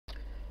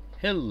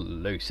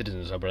Hello,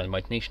 citizens of our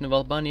mighty nation of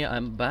Albania.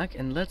 I'm back,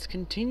 and let's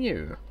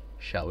continue,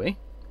 shall we?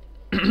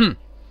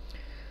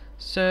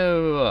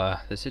 So,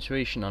 the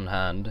situation on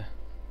hand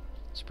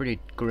is pretty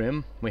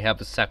grim. We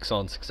have a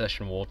Saxon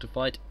succession war to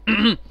fight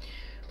on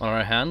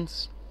our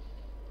hands.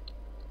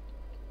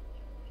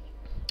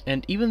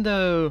 And even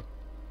though,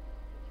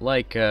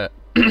 like,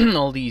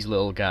 all these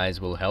little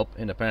guys will help,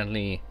 and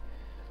apparently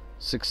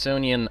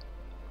Saxonian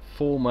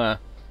former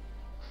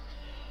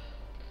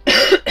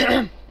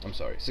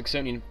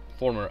Saxonian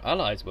former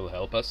allies will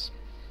help us.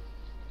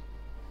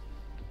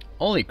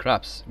 Holy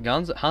craps,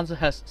 Hansa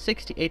has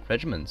 68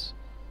 regiments.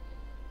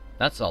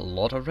 That's a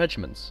lot of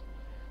regiments.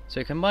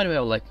 So combined we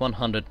have like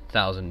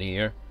 100,000 a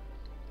year.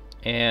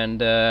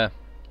 And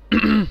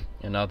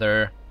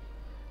another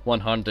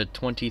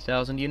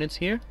 120,000 units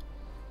here.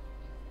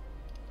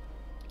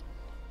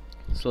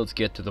 So let's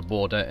get to the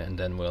border and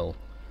then we'll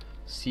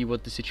see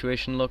what the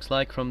situation looks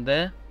like from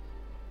there.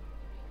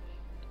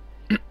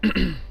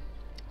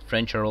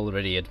 French are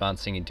already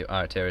advancing into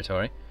our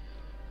territory,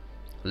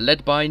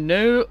 led by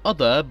no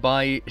other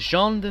by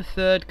Jean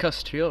III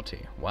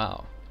Castriotti.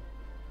 Wow.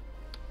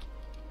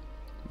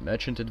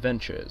 Merchant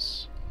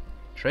Adventures.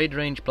 Trade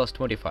range plus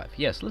 25.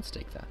 Yes, let's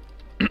take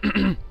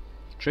that.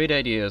 Trade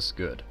ideas,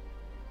 good.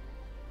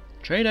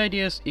 Trade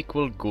ideas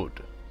equal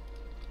good.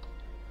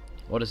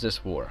 What is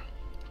this war?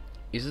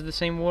 Is it the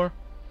same war?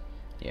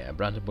 Yeah,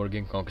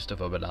 Brandenburgian conquest of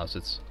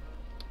Oberlausitz.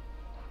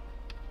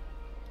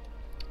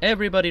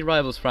 Everybody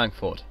rivals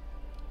Frankfurt.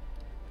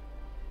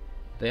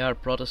 They are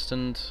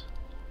Protestant.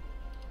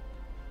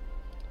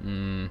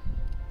 Can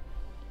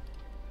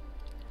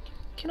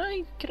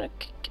I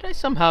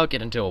somehow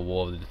get into a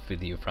war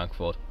with you,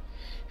 Frankfurt?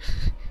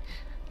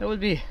 that would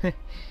be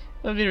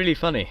really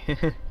funny.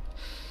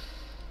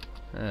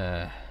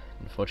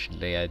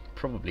 Unfortunately, I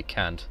probably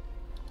can't.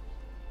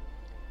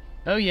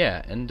 Oh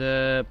yeah, and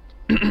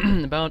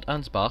about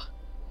Ansbach.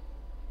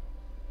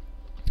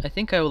 I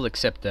think I will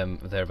accept their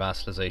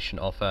vassalization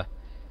offer,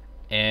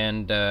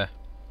 and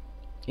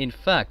in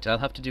fact, I'll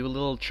have to do a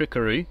little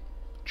trickery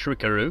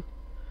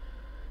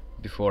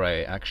before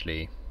I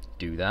actually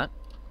do that,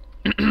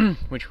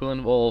 which will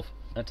involve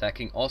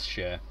attacking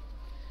Austria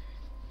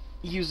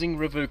using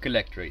revoke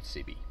electorate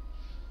CB.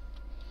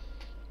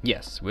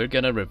 Yes, we're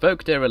gonna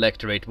revoke their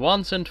electorate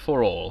once and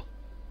for all.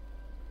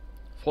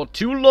 For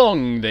too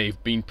long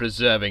they've been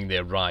preserving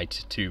their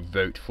right to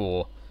vote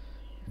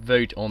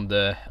on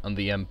the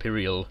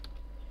imperial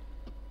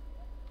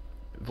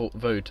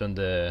vote on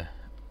the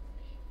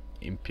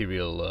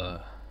imperial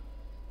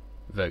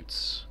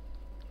votes.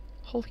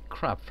 Holy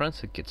crap,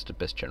 France gets the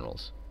best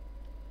generals.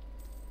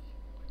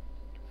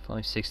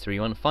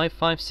 5631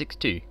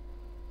 5562.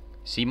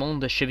 Simon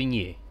de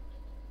Chevigny.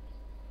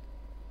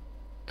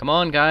 Come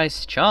on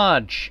guys,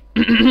 charge!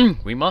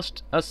 We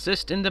must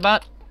assist in the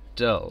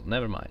battle.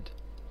 Never mind.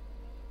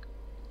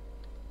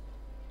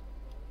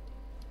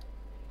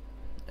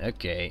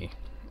 Okay,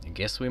 I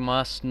guess we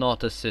must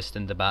not assist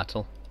in the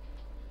battle.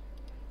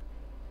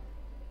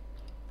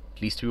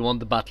 At least we won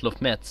the Battle of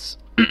Metz,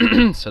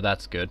 so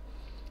that's good.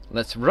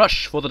 Let's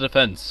rush for the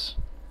defense.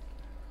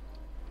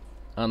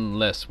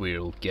 Unless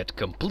we'll get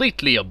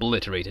completely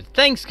obliterated.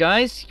 Thanks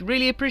guys,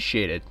 really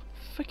appreciate it.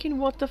 Fucking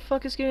what the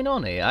fuck is going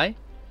on, AI?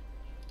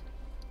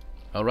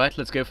 Alright,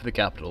 let's go for the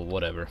capital,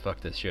 whatever,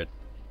 fuck this shit.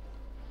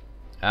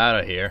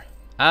 Outta here.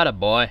 Outta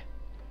boy.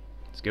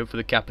 Let's go for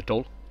the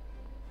capital.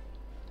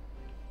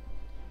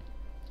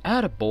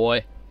 Outta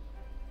boy.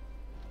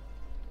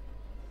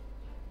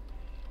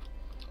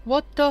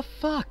 What the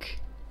fuck?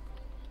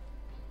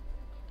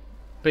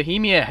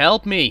 Bohemia,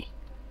 help me!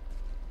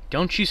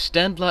 Don't you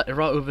stand right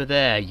over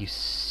there, you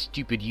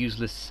stupid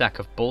useless sack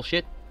of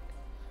bullshit.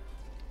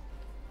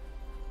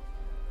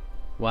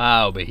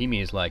 Wow,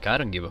 Bohemia's like, I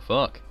don't give a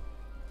fuck.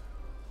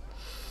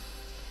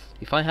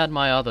 If I had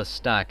my other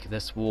stack,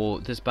 this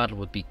battle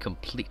would be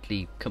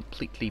completely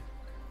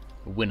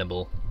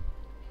winnable.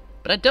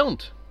 But I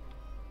don't.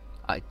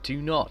 I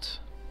do not.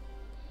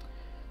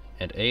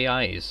 And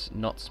AI is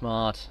not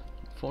smart.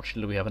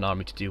 Fortunately, we have an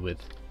army to deal with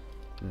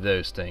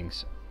those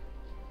things.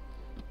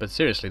 But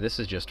seriously, this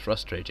is just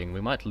frustrating. We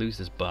might lose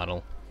this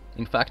battle.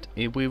 In fact,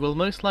 we will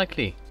most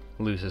likely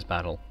lose this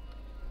battle.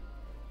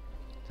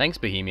 Thanks,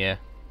 Bohemia.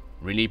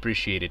 Really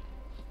appreciate it.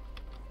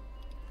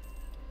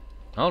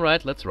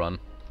 Alright, let's run.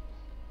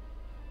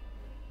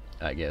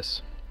 I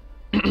guess.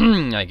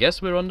 I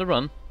guess we're on the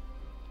run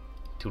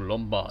to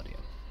Lombardia.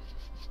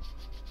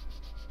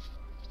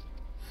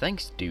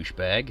 Thanks,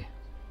 douchebag.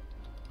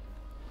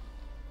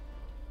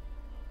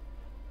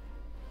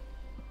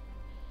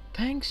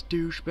 Thanks,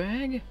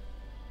 douchebag.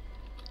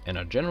 And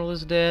our general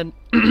is dead.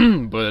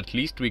 But at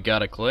least we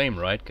got a claim,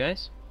 right,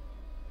 guys?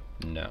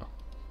 No.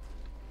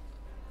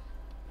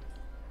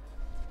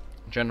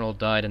 General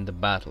died in the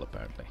battle,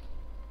 apparently.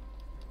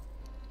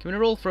 Can we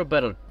roll for a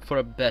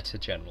better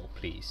general,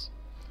 please?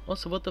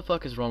 Also, what the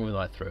fuck is wrong with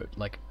my throat?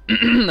 Like,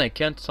 I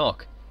can't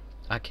talk.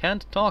 I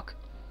can't talk.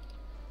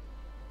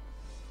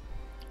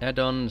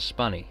 Add-on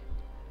Spani.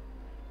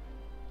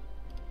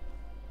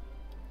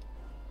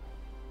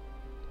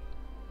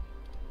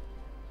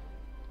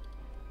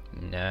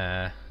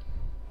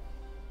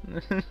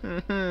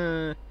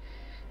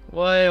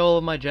 Why all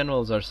of my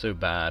generals are so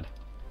bad?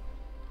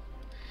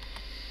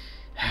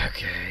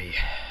 Okay,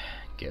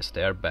 guess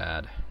they're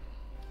bad.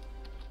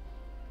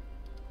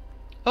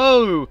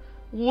 Oh,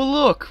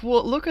 well,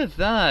 look at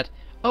that!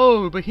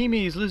 Oh,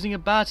 Bohemia is losing a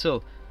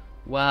battle.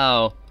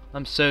 Wow,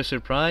 I'm so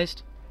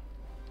surprised.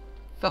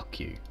 Fuck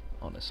you,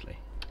 honestly.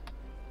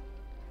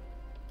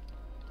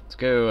 Let's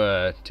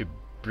go to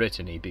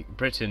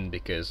Britain,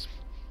 because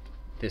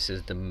this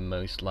is the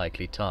most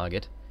likely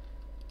target,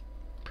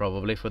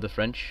 probably for the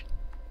French.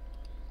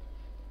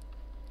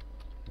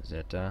 Is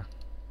it?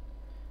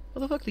 What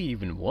the fuck do you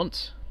even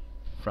want,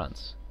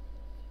 France?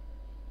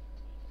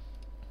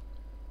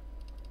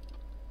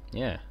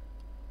 Yeah.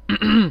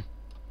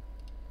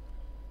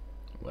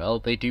 Well,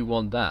 they do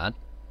want that.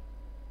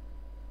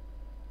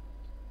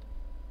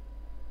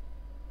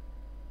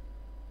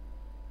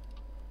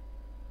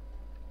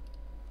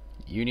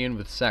 Union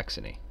with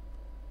Saxony.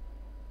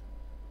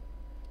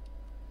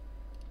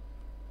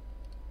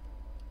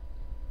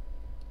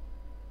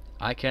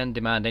 I can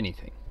demand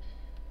anything.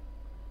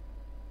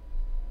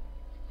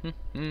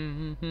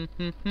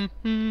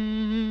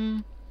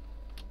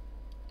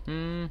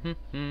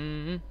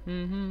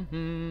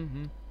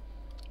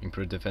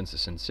 Improve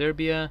defenses in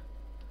Serbia.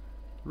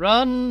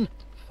 Run!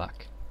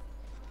 Fuck.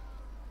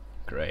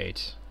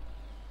 Great.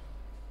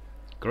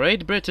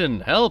 Great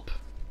Britain, help!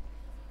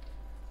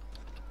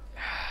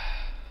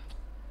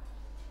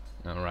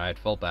 Alright,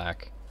 fall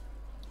back.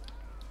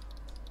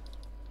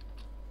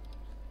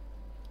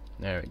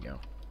 There we go.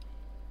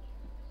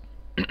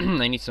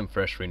 I need some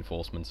fresh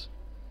reinforcements.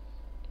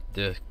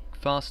 The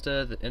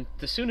faster, and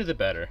the sooner the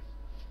better.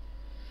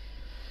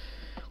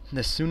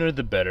 The sooner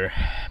the better.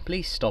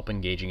 Please stop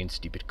engaging in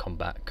stupid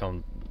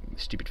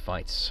stupid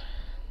fights.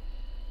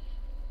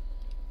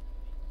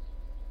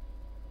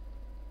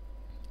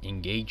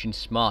 Engage in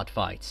smart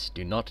fights.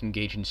 Do not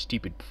engage in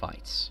stupid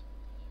fights.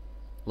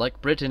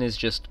 Like Britain is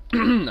just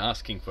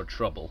asking for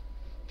trouble.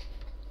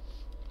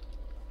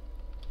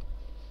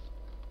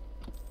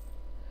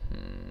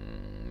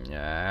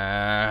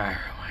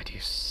 Why do you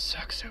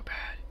suck so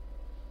bad?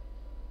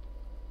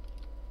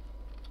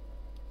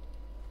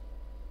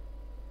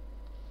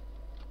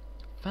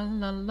 Fa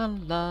la la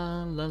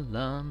la la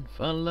la,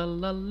 fa la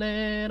la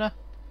la.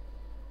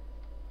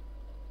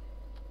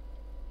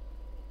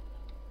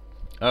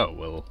 Oh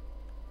well.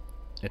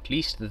 At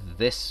least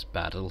this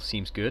battle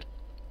seems good.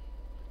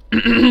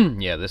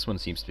 Yeah, this one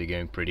seems to be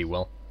going pretty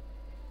well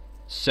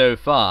so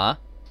far,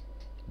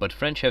 but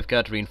French have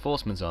got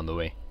reinforcements on the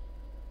way.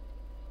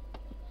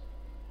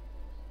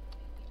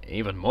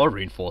 Even more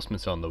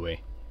reinforcements on the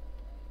way.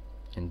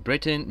 And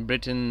Britain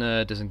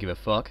doesn't give a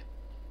fuck.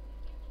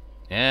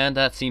 And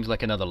that seems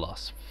like another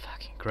loss.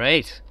 Fucking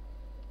great.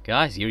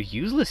 Guys, you're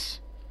useless.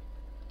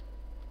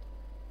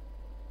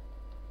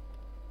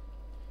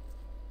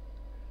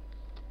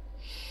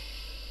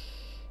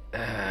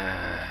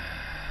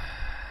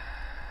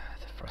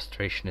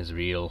 Frustration is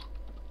real.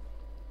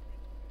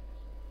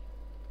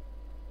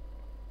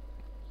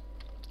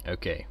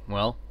 Okay,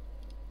 well,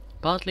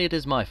 partly it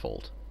is my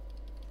fault.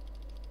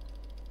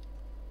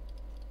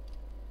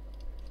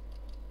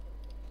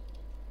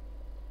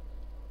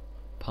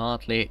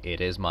 Partly it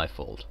is my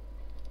fault.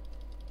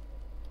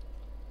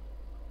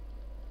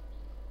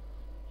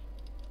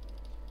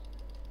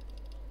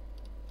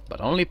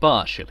 But only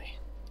partially.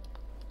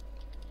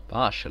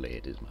 Partially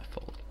it is my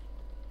fault.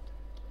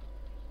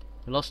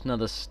 We lost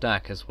another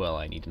stack as well.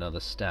 I need another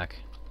stack.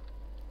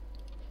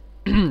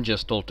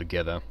 Just all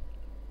together.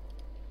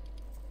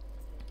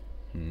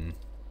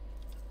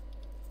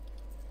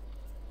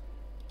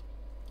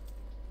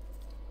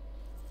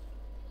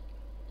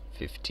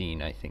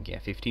 15, I think. Yeah,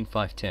 15,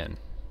 5, 10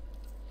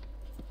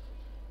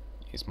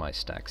 is my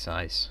stack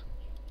size.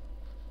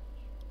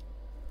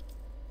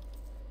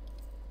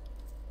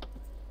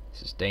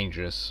 This is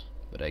dangerous,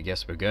 but I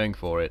guess we're going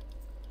for it.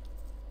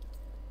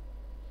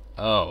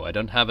 Oh, I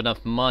don't have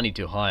enough money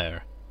to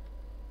hire.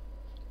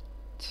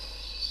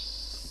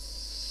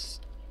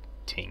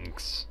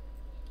 Stinks.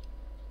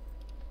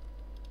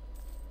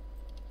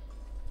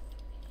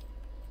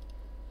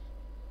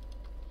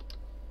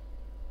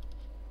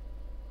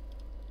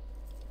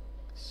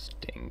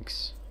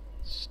 Stinks.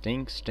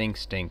 Stinks,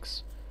 stinks,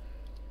 stinks.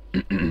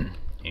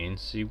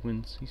 Incy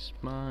wincy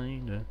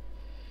spider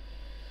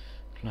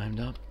climbed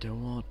up the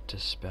water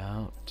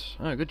spout.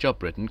 Oh, good job,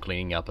 Britain,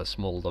 cleaning up a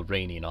small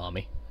Iranian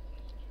army.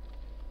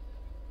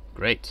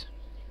 Great.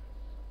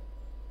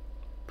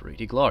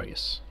 Pretty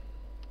glorious.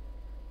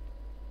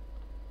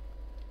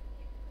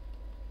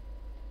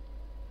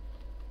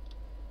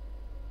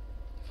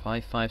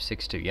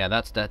 5562. Yeah,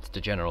 that's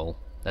the general.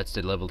 That's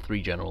the level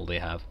 3 general they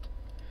have.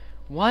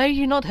 Why are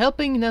you not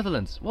helping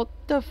Netherlands? What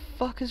the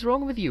fuck is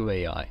wrong with you,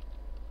 AI?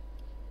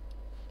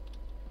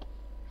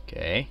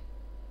 Okay.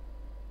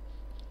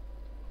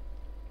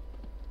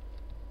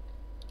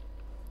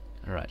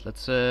 Alright,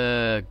 let's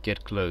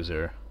get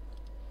closer.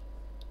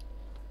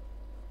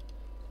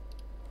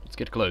 Let's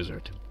get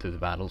closer to the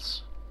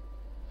battles.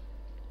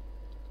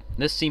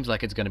 This seems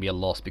like it's going to be a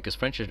loss because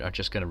French are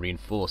just going to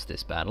reinforce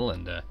this battle,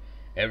 and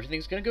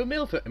everything's going to go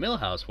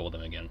Millhouse for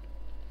them again.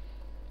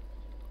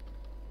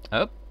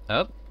 Oh,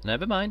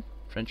 never mind.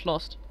 French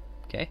lost.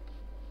 Okay.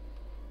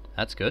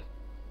 That's good.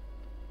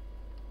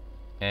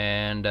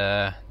 And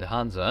the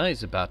Hansa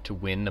is about to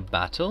win a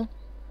battle.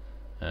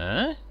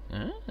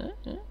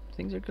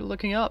 Things are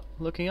looking up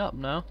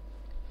now.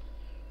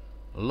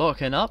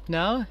 Looking up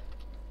now.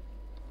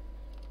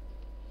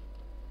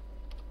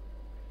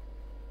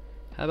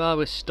 How about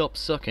we stop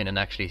sucking and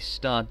actually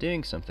start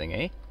doing something,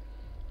 eh?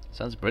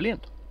 Sounds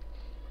brilliant.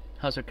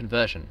 How's our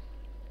conversion?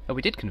 Oh,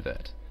 we did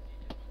convert.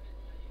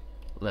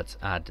 Let's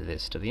add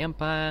this to the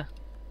empire.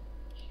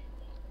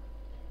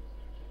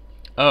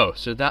 Oh,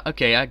 so that...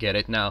 okay, I get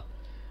it now.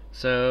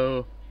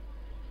 So...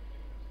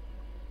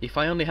 if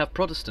I only have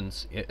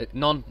Protestants,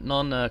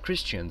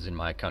 non-Christians in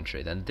my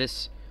country, then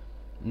this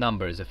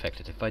number is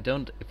affected. If I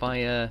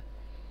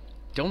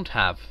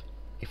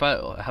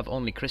have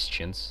only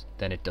Christians,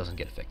 then it doesn't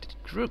get affected.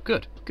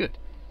 Good.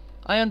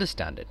 I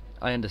understand it.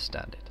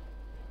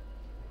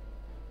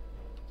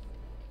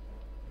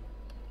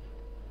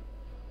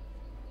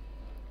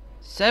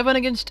 7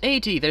 against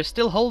 80. They're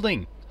still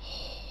holding.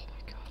 Oh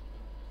my god.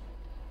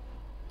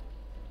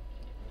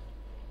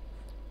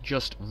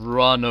 Just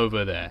run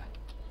over there.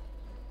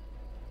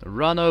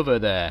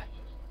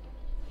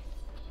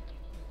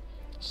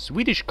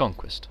 Swedish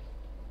conquest.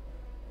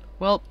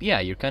 Well, yeah,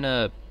 you're kind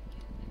of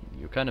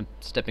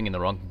stepping in the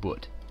wrong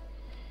boot.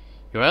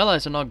 Your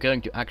allies are not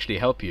going to actually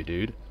help you,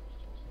 dude.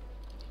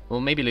 Well,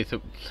 maybe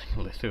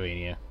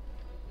Lithuania.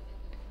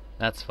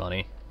 That's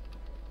funny.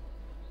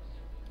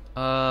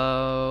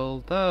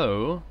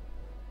 Although,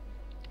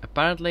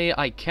 apparently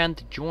I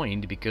can't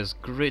join because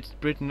Great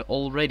Britain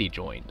already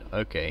joined.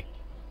 Okay.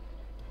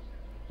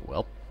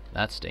 Well,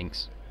 that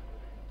stinks.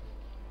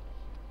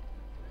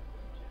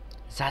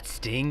 That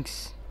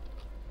stinks.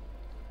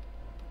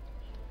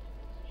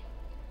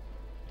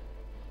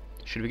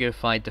 Should we go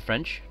fight the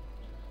French?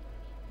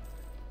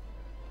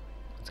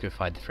 Let's go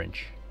fight the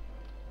French.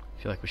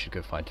 I feel like we should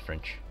go fight the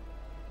French.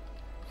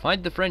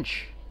 Fight the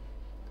French.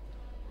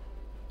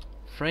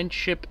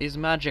 Friendship is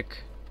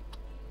magic.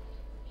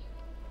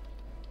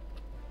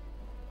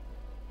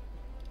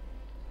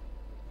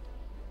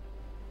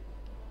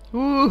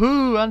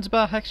 Woohoo!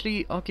 Ansbach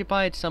actually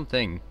occupied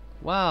something.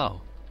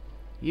 Wow.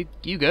 You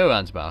go,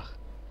 Ansbach.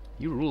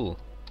 You rule.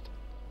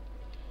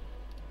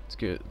 Let's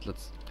go.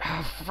 Let's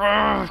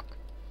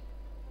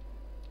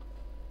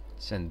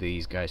send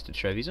these guys to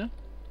Treviso.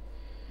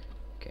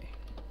 Okay.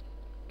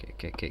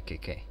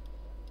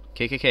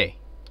 KKK.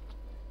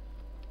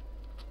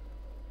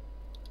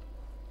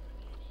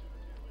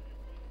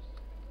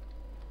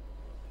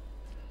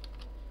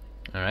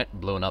 Alright,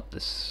 blowing up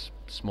this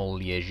small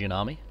Liesian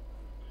army.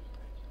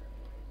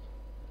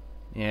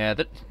 Yeah,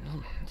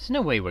 there's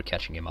no way we're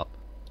catching up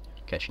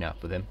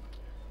with him.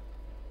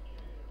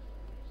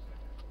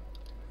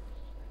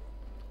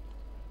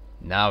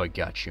 Now we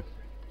got you.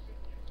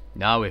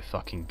 Now we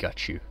fucking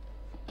got you.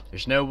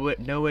 There's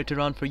nowhere to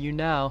run for you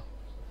now.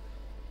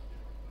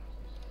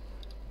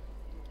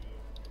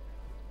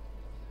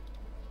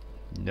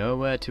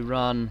 Nowhere to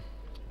run.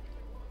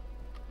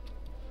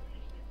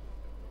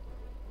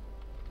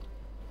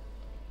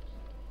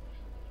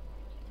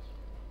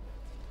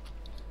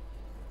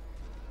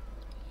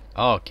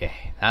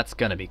 Okay, that's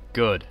gonna be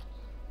good.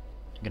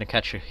 I'm gonna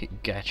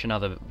catch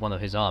another one of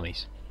his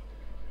armies.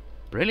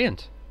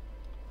 Brilliant.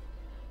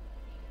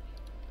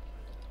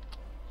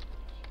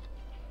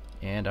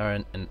 And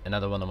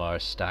another one of our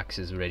stacks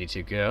is ready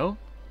to go.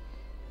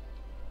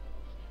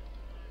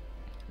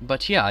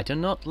 But yeah, I do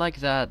not like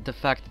the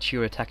fact that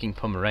you're attacking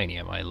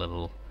Pomerania, my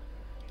little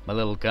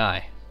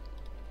guy.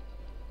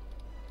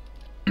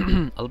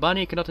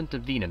 Albania cannot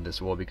intervene in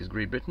this war because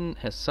Great Britain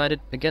has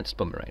sided against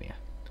Pomerania.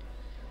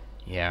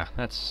 Yeah,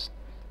 that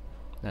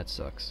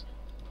sucks.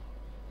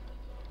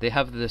 They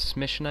have this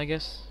mission, I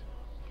guess?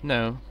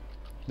 No.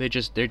 They're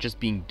just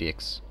being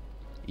dicks.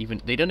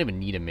 They don't even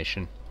need a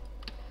mission.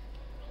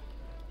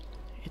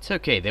 It's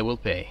okay, they will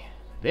pay.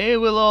 They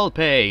will all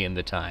pay in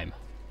the time.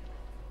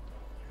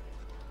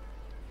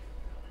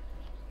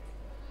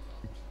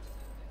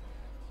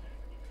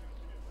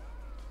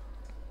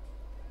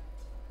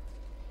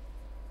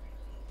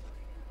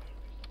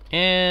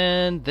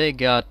 And they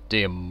got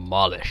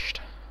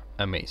demolished.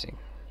 Amazing.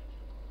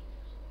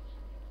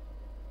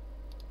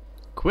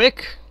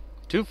 Quick!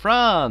 To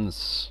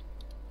France!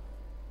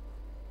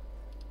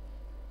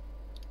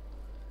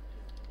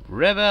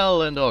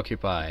 Revel and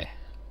occupy.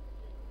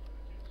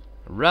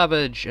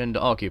 Ravage and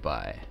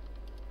occupy.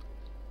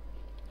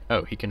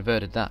 Oh, he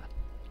converted that.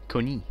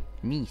 Cogny,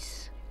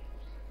 Nice,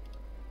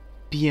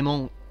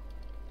 Piedmont,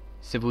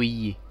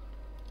 Savoie.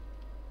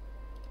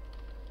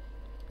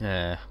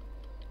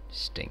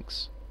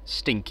 Stinks.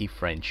 Stinky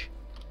French.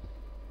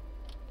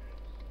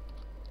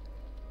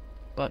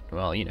 But,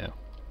 well, you know.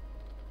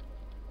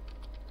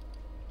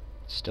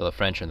 Still a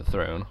French on the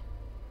throne.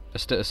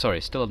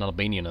 Still an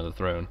Albanian on the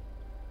throne.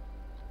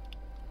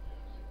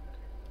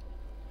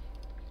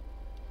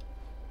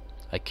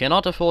 I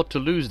cannot afford to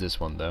lose this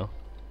one, though.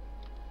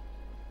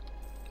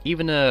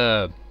 Even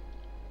a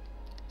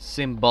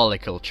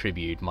symbolical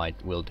tribute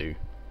will do.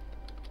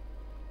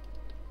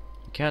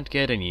 We can't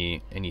get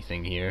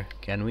anything here,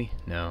 can we?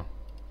 No.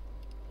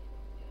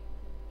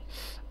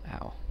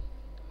 Ow.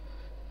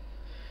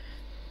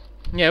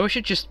 Yeah, we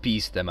should just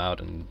peace them out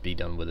and be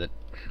done with it.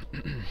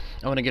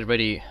 I want to get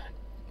ready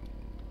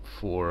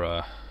for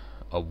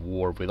a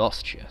war with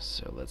Austria,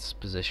 so let's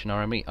position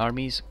our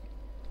armies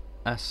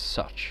as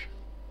such.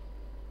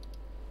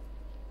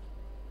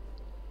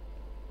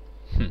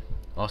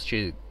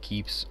 Austria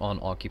keeps on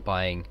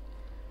occupying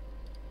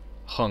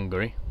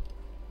Hungary.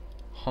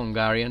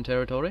 Hungarian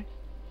territory.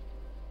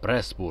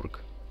 Pressburg.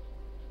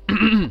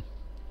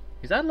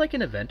 Is that like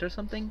an event or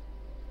something?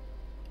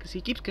 Because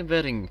he keeps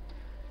converting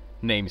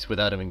names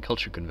without even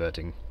culture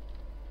converting.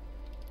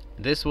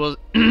 This was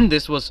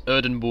this was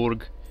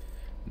Erdenburg.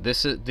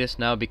 This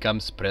now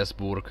becomes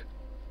Pressburg.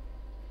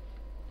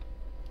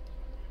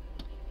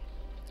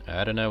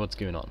 I don't know what's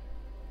going on.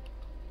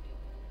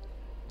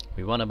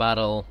 We won a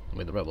battle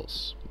with the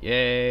rebels.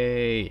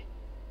 Yay!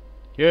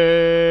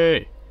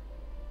 Yay!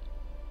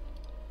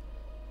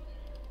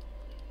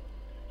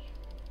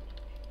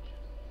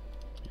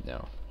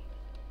 No.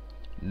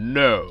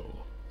 No.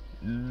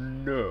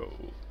 No.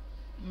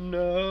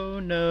 No,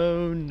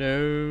 no,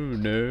 no,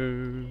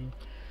 no.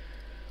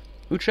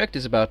 Utrecht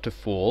is about to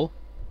fall.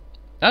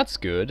 That's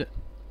good.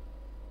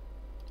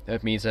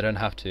 That means I don't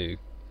have to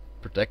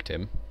protect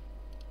him.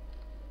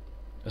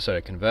 Oh,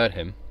 sorry, convert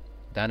him.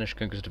 Danish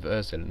conquest of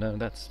Ursel. No,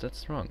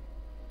 that's wrong.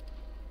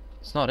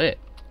 It's not it.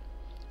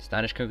 It's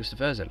Danish conquest of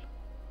Ursel.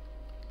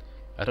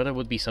 I thought it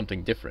would be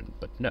something different,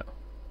 but no.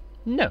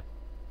 No,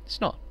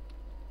 it's not.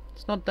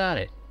 It's not that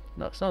it.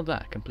 No, it's not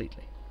that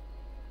completely.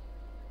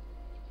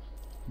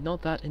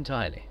 Not that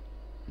entirely.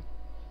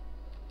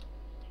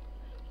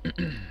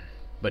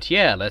 But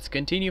yeah, let's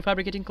continue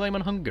fabricating claim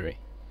on Hungary.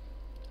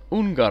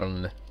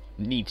 Ungarn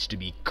needs to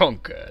be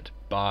conquered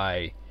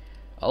by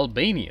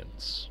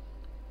Albanians.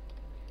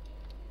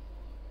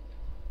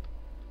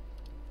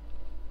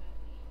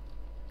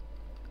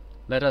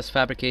 Let us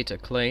fabricate a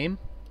claim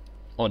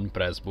on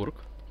Pressburg.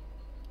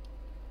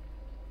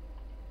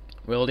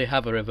 We already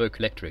have a revoke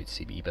electorate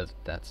CB, but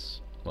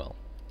that's, well,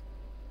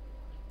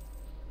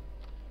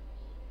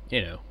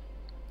 you know.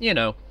 You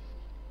know.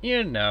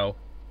 You know.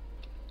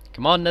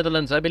 Come on,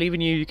 Netherlands, I believe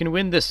in you. You can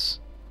win this.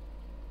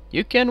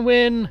 You can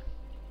win.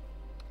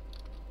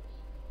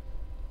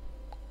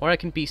 Or I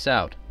can peace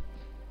out.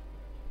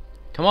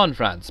 Come on,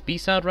 France,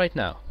 peace out right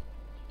now.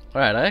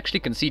 Alright, I actually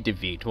concede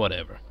defeat,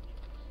 whatever.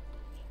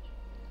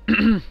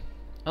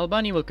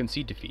 Albania will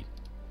concede defeat.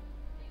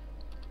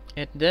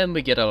 And then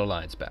we get our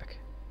alliance back.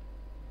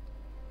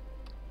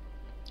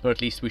 Or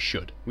at least we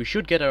should. We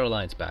should get our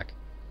alliance back.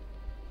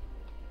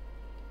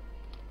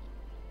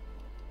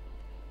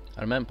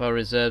 Our manpower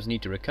reserves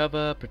need to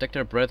recover. Protect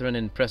our brethren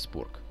in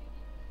Pressburg.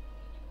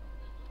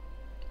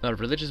 Our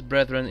religious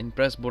brethren in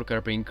Pressburg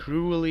are being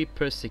cruelly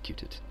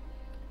persecuted.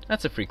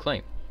 That's a free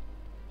claim.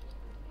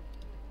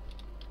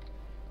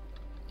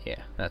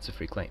 Yeah, that's a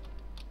free claim.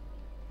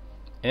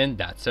 And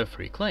that's a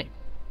free claim.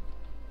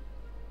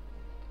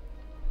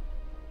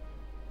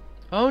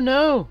 Oh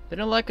no! They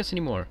don't like us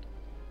anymore.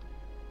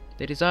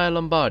 They desire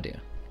Lombardia.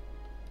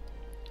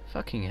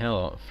 Fucking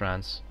hell,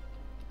 France.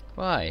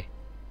 Why?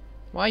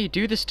 Why you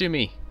do this to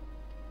me?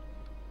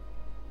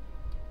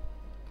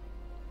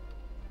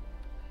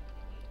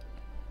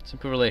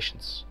 Simple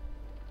relations.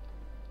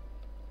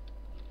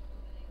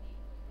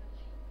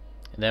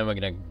 And then we're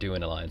gonna do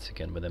an alliance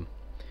again with him.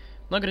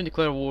 I'm not gonna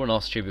declare war on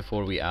Austria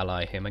before we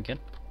ally him again.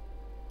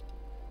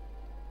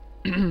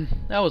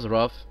 That was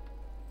rough,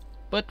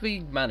 but we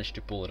managed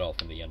to pull it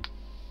off in the end.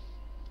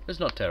 It's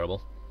not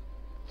terrible.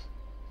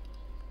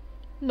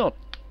 Not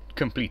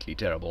completely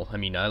terrible. I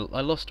mean, I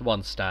lost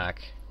one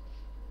stack.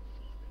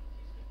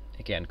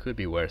 Again, could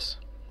be worse.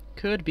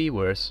 Could be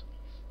worse.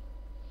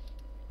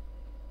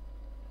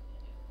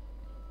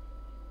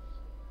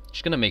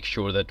 Just gonna make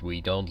sure that we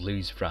don't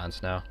lose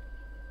France now.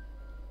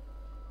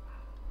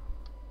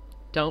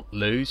 Don't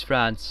lose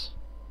France.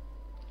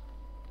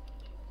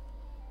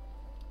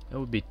 That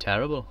would be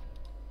terrible.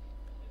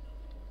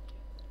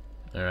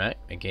 Alright,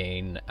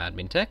 again,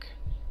 admin tech.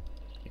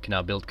 You can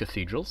now build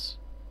cathedrals.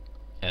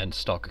 And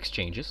stock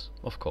exchanges,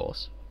 of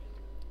course.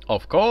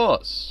 Of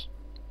course!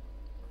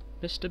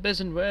 Mr.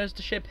 Bison, where's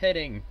the ship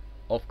heading?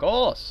 Of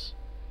course!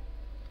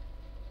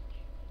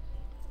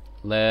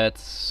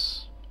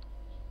 Let's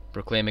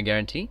proclaim a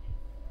guarantee.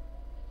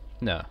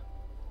 No.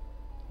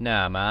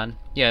 Nah, man.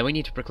 Yeah, we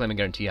need to proclaim a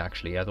guarantee,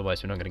 actually.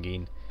 Otherwise, we're not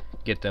gonna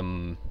get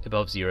them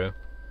above 0.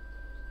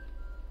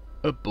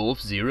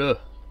 Above 0.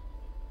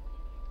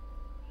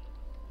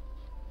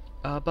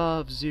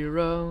 Above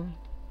 0.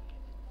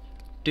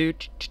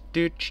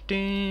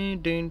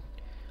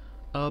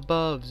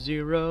 Above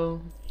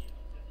 0.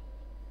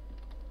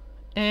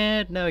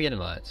 And now we get an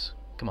alliance.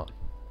 Come on.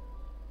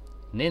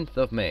 9th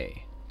of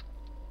May.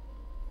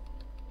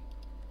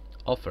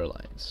 Offer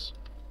alliance.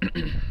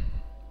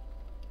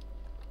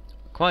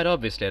 Quite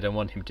obviously I don't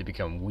want him to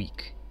become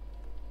weak.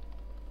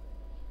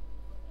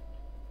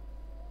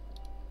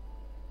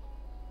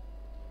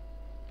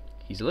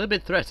 He's a little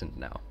bit threatened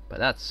now, but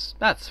that's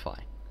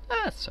fine.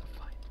 That's so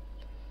fine.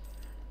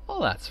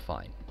 Oh, that's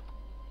fine.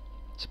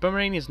 So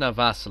Pomerania is now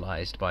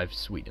vassalized by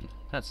Sweden.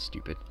 That's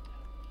stupid.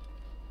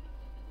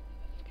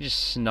 He just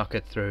snuck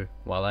it through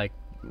while I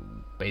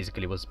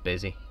basically was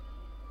busy.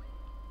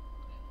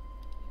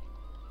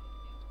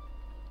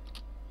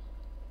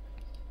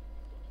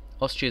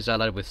 Austria is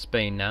allied with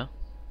Spain now,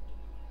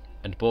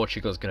 and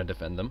Portugal is going to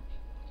defend them.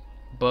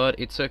 But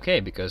it's okay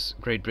because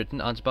Great Britain,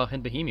 Ansbach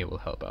and Bohemia will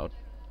help out.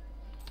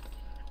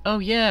 Oh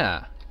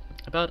yeah,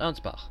 about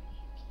Ansbach.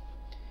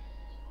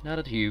 Now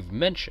that you've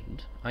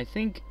mentioned, I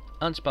think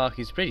Ansbach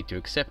is ready to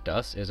accept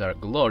us as our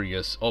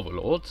glorious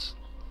overlords.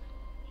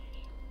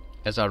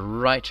 As our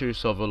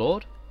righteous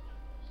overlord.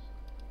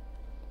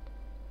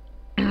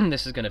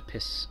 This is gonna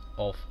piss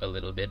off a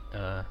little bit.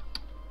 Oh,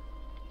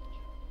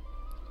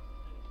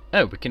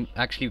 we can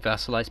actually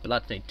vassalize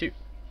Palatinate too.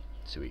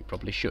 So we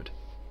probably should.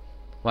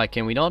 Why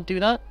can we not do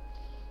that?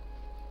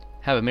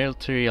 Have a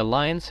military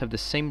alliance, have the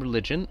same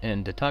religion,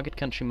 and the target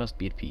country must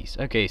be at peace.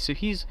 Okay, so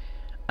he's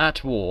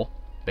at war,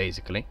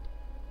 basically.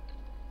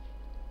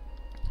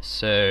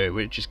 So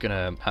we're just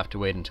gonna have to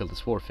wait until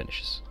this war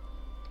finishes.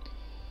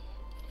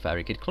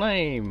 Very good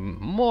claim.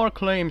 More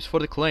claims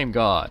for the claim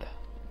god.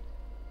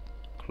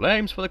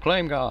 Claims for the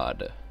claim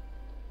god.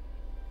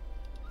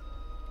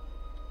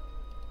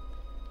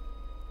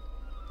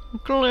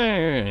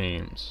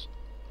 Claims.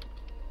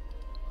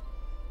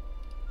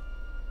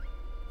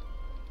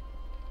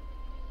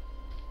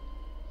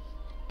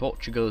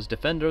 Portugal is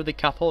defender of the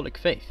Catholic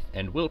faith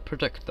and will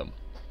protect them.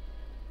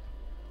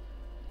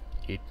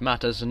 It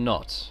matters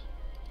not.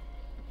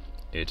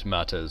 It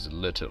matters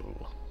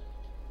little.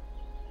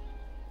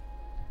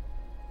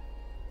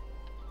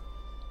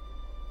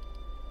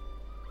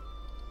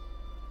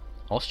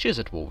 Austria's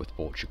at war with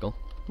Portugal.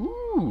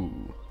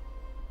 Ooh.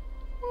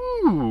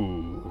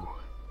 Ooh.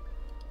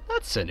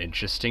 That's an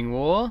interesting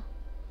war.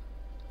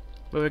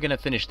 But we're gonna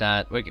finish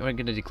that. We're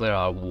gonna declare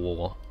our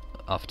war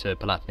after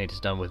Palatinate is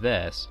done with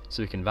theirs,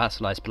 so we can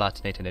vassalize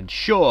Palatinate and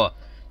ensure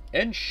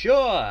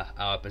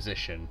our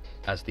position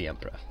as the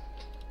Emperor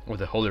of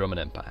the Holy Roman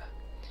Empire.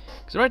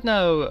 Because right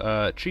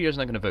now, Trier is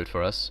not going to vote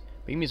for us.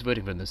 Bohemia is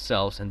voting for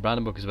themselves, and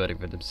Brandenburg is voting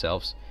for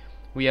themselves.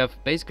 We have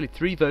basically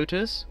 3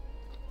 voters,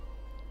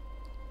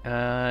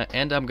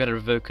 and I'm going to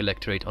revoke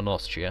electorate on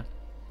Austria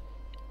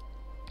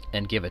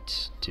and give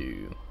it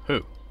to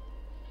who?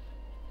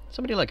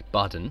 Somebody like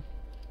Baden.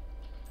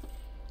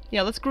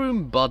 Yeah, let's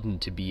groom Baden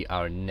to be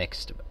our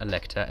next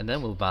elector, and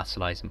then we'll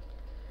vassalize him.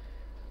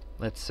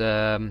 Let's,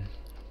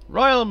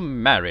 royal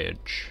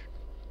marriage.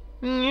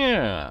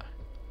 Yeah.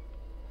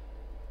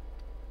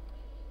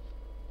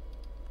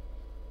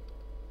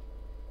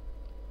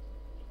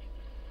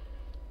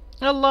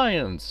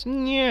 Alliance.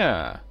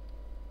 Yeah.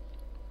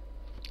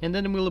 And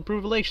then we'll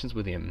approve relations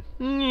with him.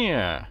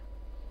 Yeah.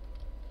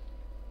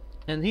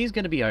 And he's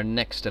gonna be our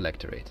next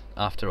electorate,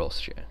 after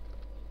Austria.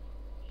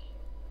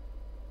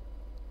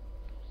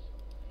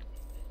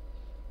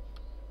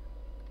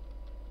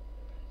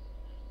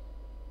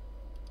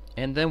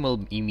 And then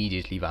we'll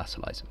immediately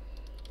vassalize him.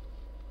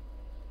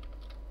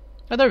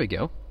 Oh, there we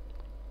go.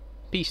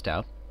 Peaced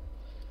out.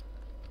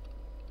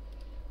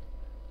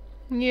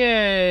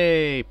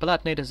 Yay!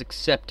 Palatinate is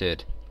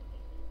accepted.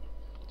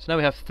 So now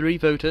we have 3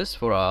 voters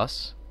for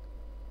us.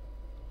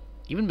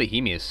 Even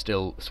Bohemia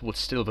would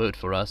still vote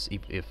for us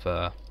if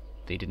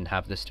they didn't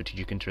have the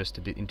strategic interest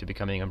into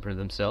becoming emperor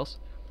themselves.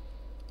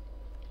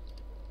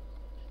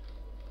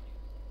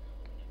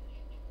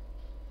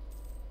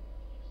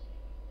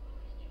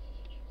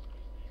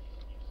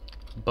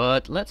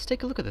 But let's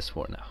take a look at this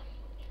war now.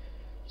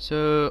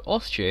 So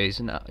Austria is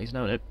now in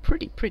a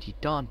pretty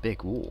darn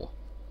big war.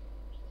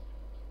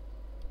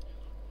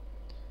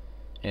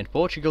 And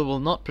Portugal will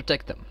not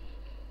protect them.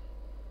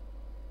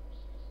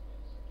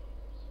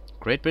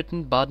 Great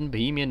Britain, Baden,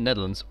 Bohemia,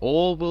 Netherlands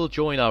all will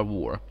join our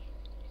war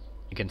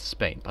against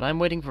Spain. But I'm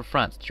waiting for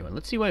France to join.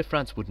 Let's see why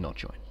France would not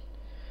join.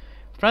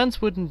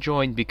 France wouldn't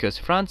join because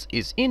France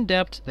is in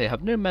debt, they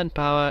have no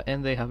manpower,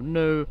 and they have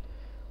no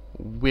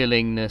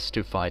willingness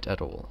to fight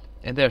at all.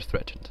 And they're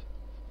threatened.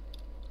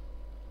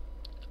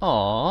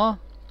 Aww,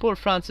 poor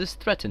France is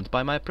threatened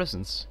by my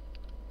presence.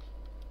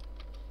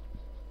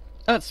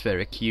 That's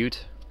very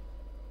cute.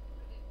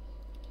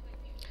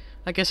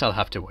 I guess I'll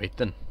have to wait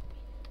then.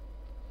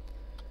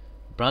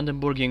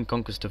 Brandenburgian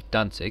conquest of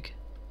Danzig.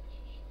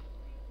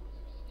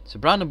 So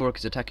Brandenburg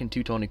is attacking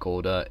Teutonic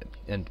Order,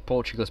 and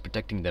Portugal is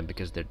protecting them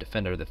because they're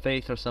defender of the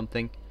faith or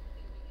something.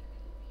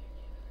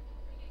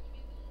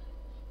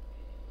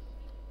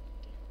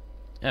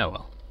 Oh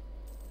well.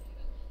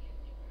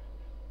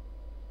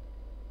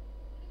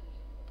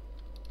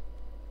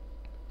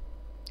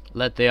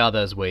 Let the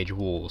others wage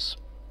wars.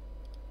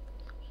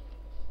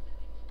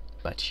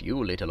 But you,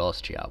 little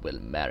Austria, will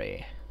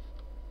marry.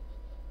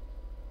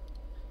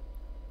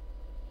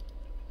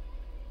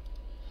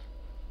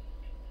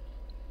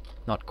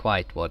 Not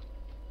quite what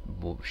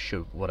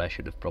I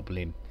should have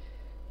probably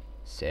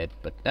said,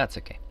 but that's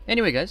okay.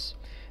 Anyway, guys,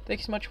 Thank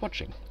you so much for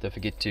watching. Don't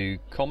forget to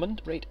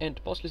comment, rate, and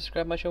possibly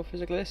subscribe to my channel for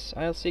physical this.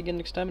 I'll see you again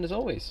next time, and as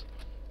always,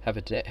 have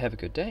a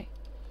good day.